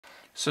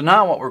So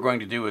now what we're going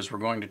to do is we're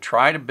going to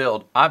try to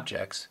build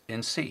objects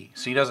in C.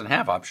 C doesn't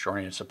have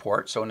object-oriented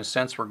support, so in a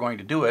sense we're going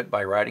to do it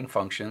by writing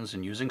functions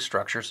and using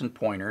structures and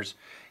pointers,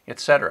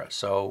 etc.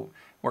 So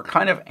we're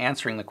kind of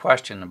answering the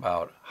question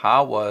about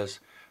how was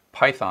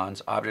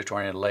Python's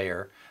object-oriented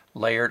layer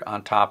layered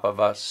on top of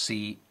a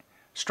C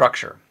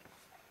structure.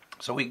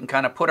 So we can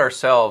kind of put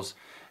ourselves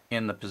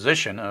in the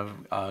position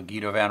of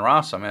Guido van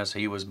Rossum as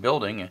he was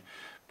building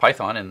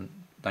Python in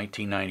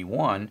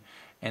 1991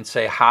 and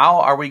say, how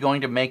are we going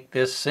to make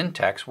this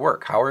syntax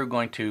work? How are we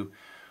going to,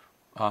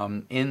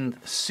 in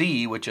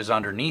C, which is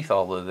underneath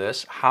all of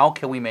this, how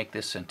can we make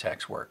this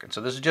syntax work? And so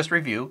this is just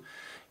review.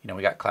 You know,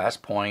 we got class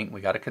point,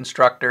 we got a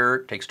constructor,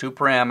 it takes two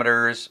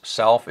parameters,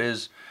 self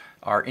is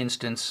our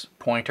instance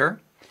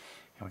pointer,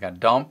 and we got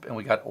dump and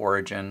we got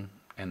origin.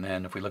 And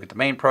then if we look at the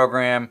main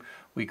program,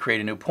 we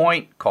create a new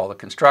point, call the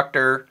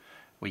constructor.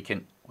 We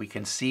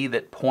can see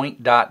that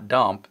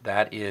point.dump,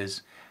 that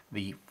is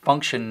the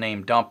function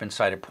named dump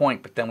inside a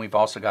point, but then we've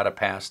also got to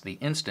pass the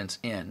instance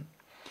in,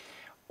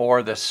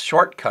 or the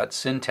shortcut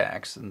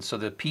syntax. And so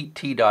the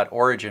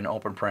pt.origin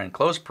open paren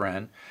close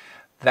paren,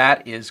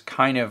 that is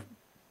kind of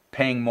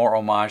paying more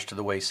homage to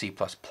the way C++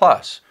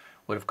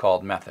 would have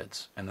called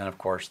methods, and then of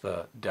course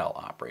the del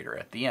operator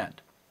at the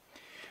end.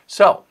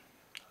 So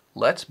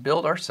let's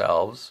build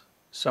ourselves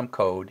some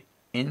code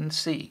in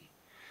C.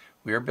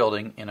 We are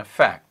building, in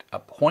effect, a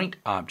point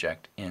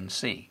object in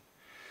C.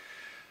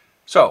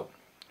 So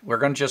we're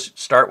going to just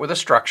start with a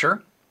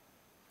structure,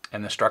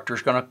 and the structure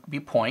is going to be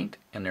point,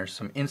 and there's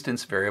some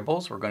instance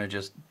variables. We're going to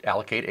just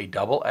allocate a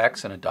double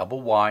x and a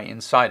double y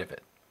inside of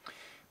it.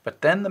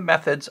 But then the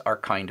methods are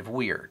kind of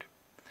weird.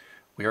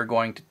 We are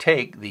going to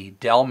take the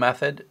del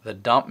method, the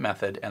dump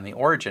method, and the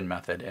origin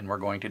method, and we're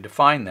going to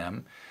define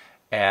them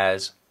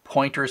as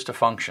pointers to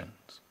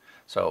functions.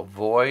 So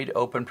void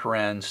open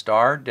paren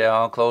star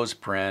del close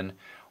paren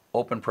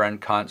open paren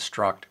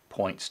construct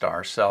point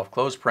star self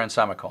close paren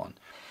semicolon.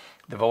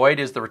 The void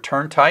is the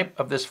return type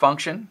of this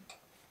function.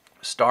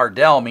 Star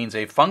del means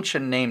a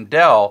function named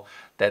del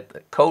that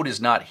the code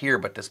is not here,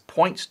 but this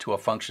points to a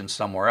function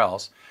somewhere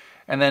else.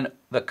 And then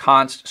the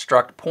const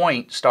struct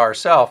point star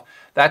self,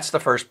 that's the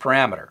first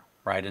parameter,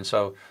 right? And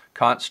so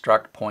const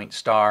struct point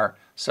star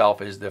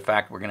self is the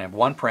fact we're going to have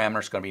one parameter.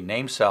 It's going to be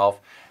named self,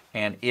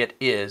 and it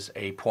is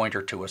a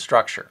pointer to a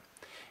structure.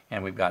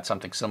 And we've got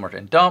something similar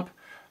in dump.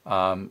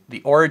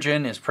 The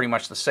origin is pretty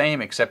much the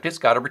same, except it's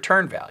got a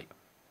return value.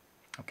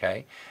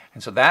 Okay,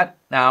 and so that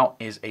now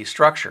is a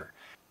structure.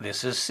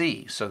 This is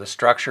C, so the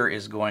structure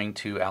is going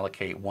to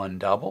allocate one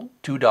double,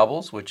 two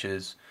doubles, which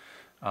is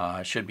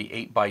should be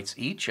 8 bytes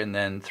each, and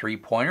then 3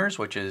 pointers,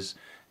 which is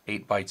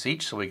 8 bytes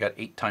each. So we got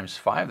 8 times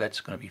 5.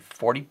 That's going to be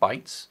 40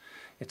 bytes.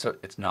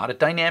 It's not a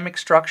dynamic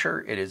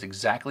structure. It is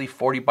exactly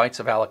 40 bytes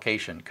of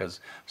allocation,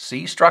 because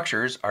C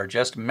structures are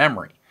just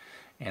memory,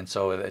 and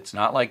so it's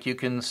not like you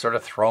can sort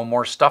of throw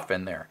more stuff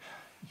in there.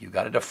 You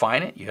got to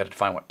define it, you got to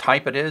define what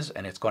type it is,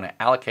 and it's going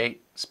to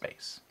allocate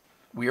space.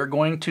 We are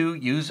going to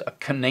use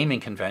a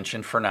naming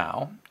convention for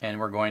now, and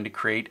we're going to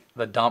create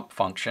the dump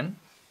function.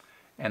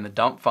 And the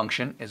dump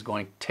function is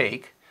going to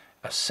take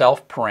a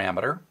self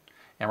parameter,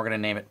 and we're going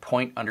to name it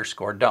point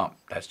underscore dump.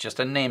 That's just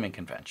a naming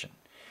convention.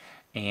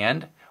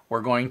 And we're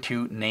going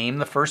to name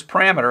the first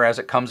parameter as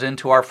it comes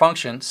into our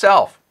function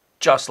self,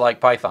 just like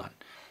Python.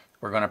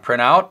 We're going to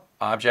print out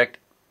object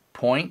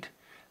point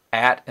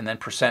at and then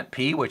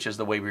 %p, which is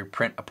the way we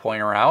print a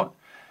pointer out.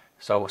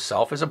 So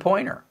self is a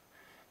pointer.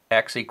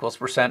 X equals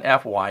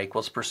 %f, y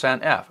equals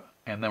 %f.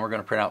 And then we're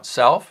going to print out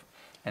self,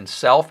 and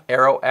self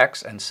arrow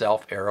x and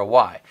self arrow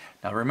y.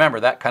 Now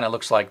remember, that kind of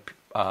looks like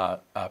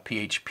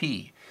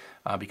PHP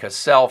because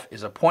self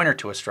is a pointer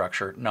to a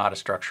structure, not a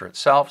structure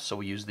itself. So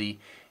we use the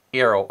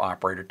arrow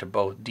operator to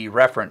both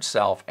dereference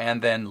self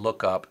and then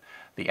look up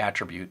the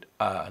attribute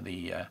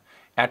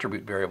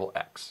variable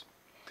x.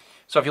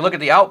 So if you look at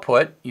the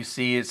output, you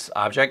see it's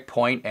object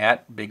point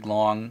at big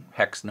long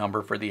hex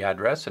number for the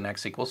address, and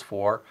x equals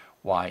 4,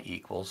 y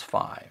equals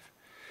 5.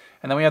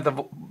 And then we have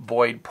the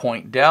void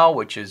point del,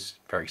 which is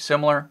very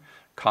similar.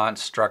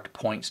 Construct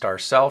point star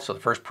self. So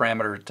the first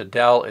parameter to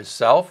del is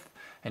self,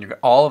 and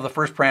all of the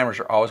first parameters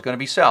are always going to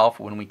be self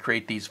when we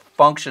create these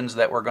functions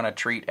that we're going to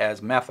treat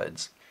as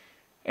methods.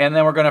 And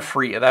then we're going to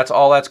free. That's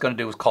all that's going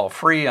to do is call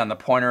free on the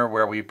pointer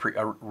where we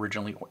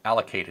originally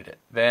allocated it.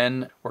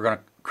 Then we're going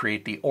to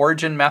create the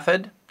origin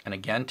method, and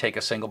again take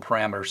a single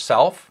parameter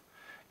self,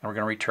 and we're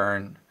going to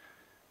return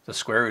the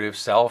square root of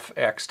self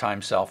x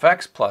times self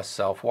x plus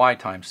self y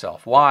times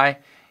self y,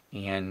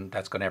 and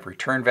that's going to have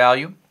return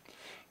value.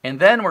 And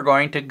then we're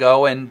going to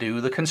go and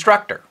do the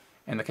constructor,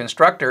 and the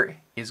constructor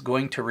is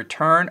going to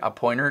return a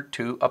pointer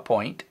to a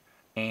point,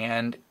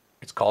 and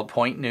it's called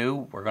point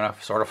new. We're going to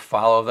sort of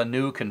follow the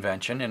new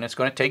convention, and it's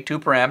going to take 2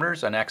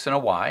 parameters, an x and a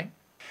y.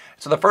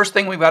 So the first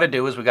thing we've got to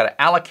do is we've got to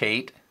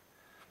allocate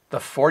the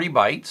 40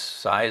 bytes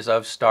size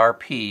of star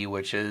p,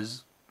 which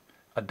is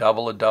a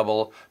double,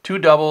 2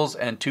 doubles,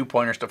 and 2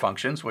 pointers to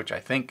functions, which I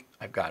think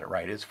I've got it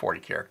right, is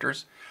 40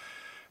 characters.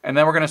 And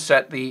then we're going to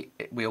set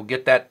we'll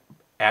get that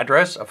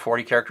address of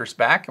 40 characters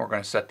back, and we're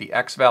going to set the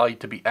x value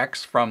to be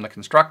x from the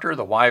constructor,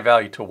 the y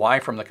value to y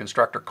from the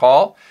constructor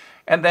call,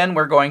 and then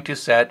we're going to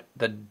set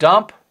the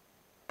dump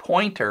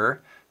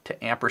pointer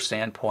to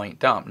ampersand point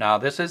dump. Now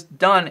this is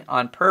done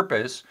on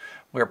purpose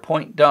where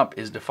point dump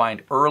is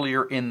defined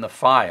earlier in the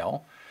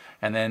file,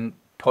 and then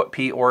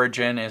p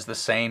origin is the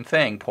same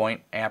thing,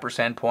 point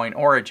ampersand point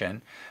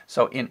origin.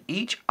 So in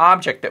each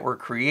object that we're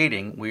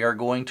creating, we are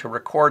going to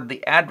record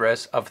the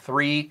address of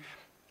 3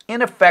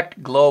 in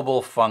effect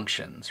global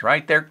functions,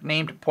 right? They're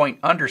named point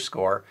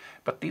underscore,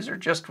 but these are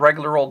just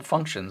regular old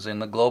functions in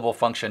the global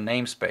function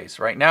namespace.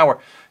 Right now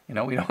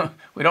we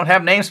don't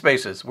have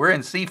namespaces. We're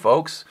in C,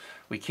 folks.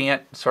 We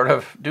can't sort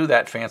of do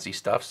that fancy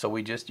stuff, so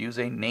we just use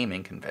a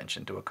naming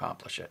convention to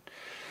accomplish it.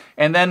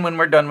 And then when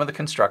we're done with the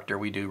constructor,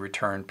 we do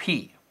return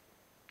P,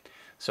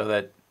 so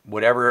that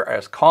whatever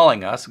is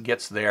calling us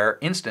gets their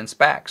instance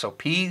back. So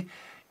P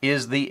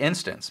is the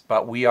instance,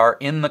 but we are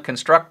in the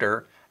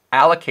constructor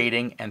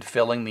allocating and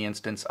filling the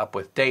instance up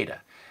with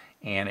data.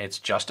 And it's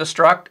just a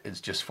struct.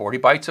 It's just 40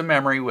 bytes of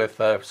memory with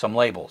some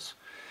labels.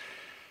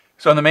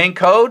 So in the main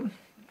code,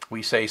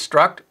 we say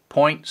struct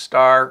point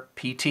star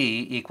pt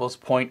equals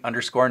point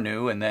underscore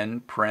new, and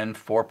then paren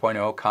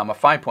 4.0 comma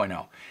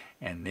 5.0.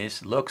 And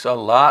this looks a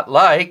lot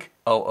like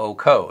OO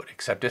code,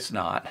 except it's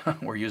not.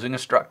 We're using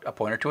a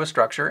pointer to a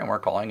structure, and we're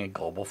calling a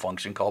global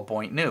function called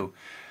point new.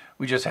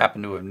 We just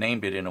happen to have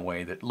named it in a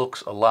way that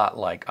looks a lot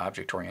like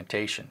object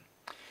orientation.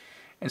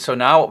 And so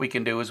now what we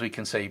can do is we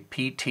can say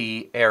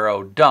pt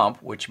arrow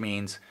dump, which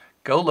means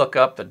go look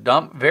up the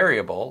dump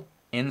variable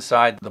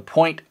inside the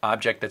point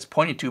object that's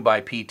pointed to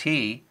by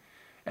pt,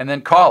 and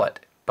then call it.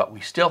 But we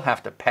still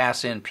have to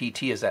pass in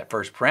pt as that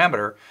first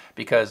parameter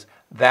because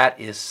that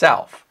is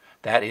self.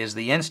 That is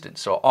the instance.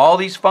 So all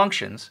these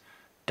functions,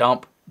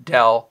 dump,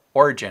 del,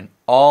 origin,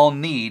 all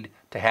need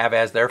to have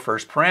as their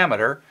first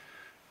parameter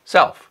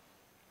self.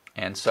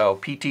 And so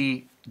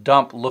pt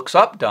dump looks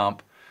up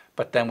dump,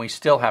 but then we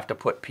still have to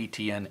put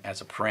pt in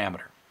as a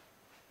parameter.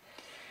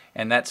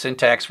 And that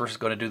syntax, we're just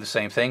going to do the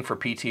same thing for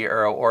pt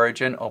arrow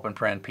origin, open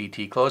paren,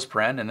 pt close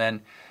paren, and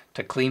then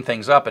to clean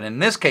things up. And in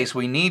this case,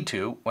 we need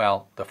to,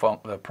 well, the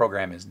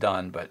program is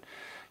done, but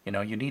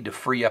you need to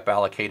free up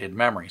allocated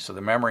memory. So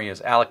the memory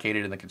is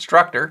allocated in the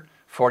constructor,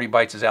 40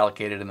 bytes is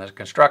allocated in the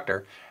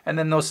constructor, and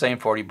then those same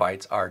 40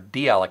 bytes are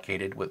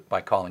deallocated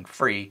by calling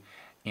free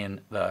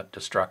in the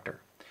destructor.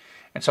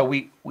 And so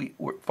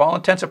for all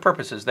intents and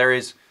purposes, there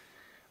is,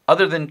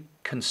 other than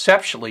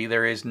conceptually,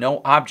 there is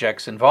no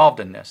objects involved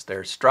in this.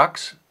 There's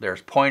structs,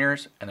 there's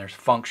pointers, and there's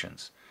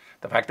functions.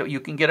 The fact that you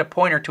can get a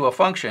pointer to a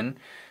function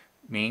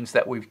means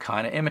that we've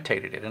kind of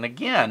imitated it. And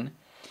again,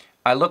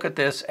 I look at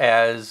this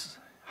as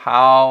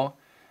how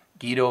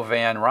Guido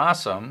van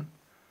Rossum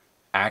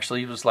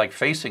actually was like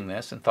facing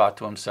this and thought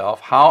to himself,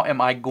 how am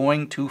I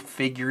going to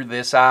figure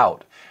this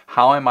out?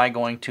 How am I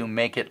going to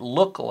make it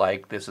look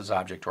like this is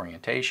object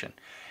orientation?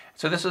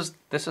 So this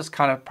is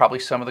kind of probably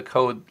some of the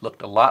code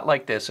looked a lot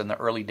like this in the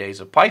early days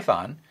of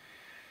Python.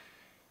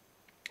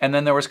 And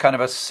then there was kind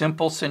of a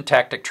simple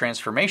syntactic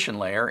transformation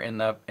layer in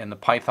the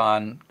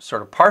Python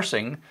sort of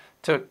parsing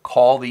to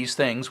call these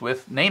things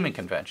with naming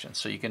conventions.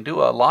 So you can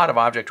do a lot of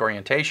object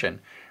orientation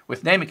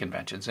with naming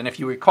conventions. And if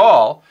you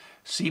recall,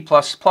 C++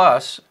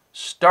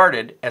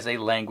 started as a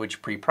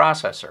language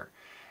preprocessor.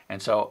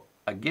 And so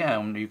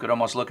again, you could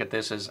almost look at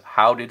this as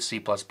how did C++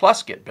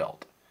 get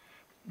built,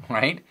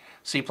 right?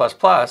 C++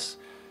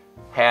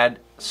 had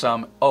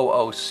some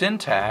OO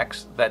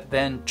syntax that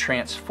then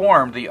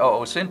transformed the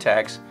OO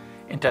syntax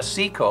into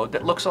C code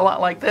that looks a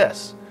lot like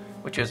this,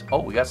 which is,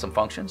 oh, we got some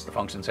functions. The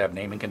functions have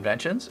naming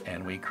conventions,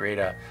 and we create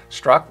a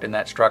struct, and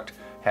that struct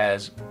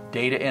has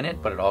data in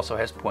it, but it also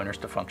has pointers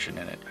to function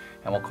in it.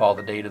 And we'll call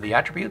the data the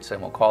attributes,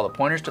 and we'll call the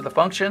pointers to the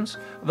functions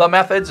the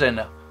methods,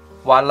 and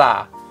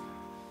voila,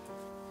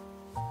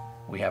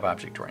 we have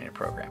object-oriented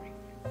programming.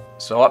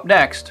 So up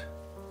next,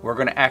 we're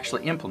going to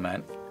actually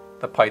implement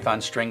the Python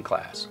string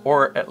class,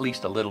 or at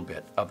least a little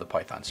bit of the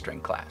Python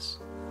string class.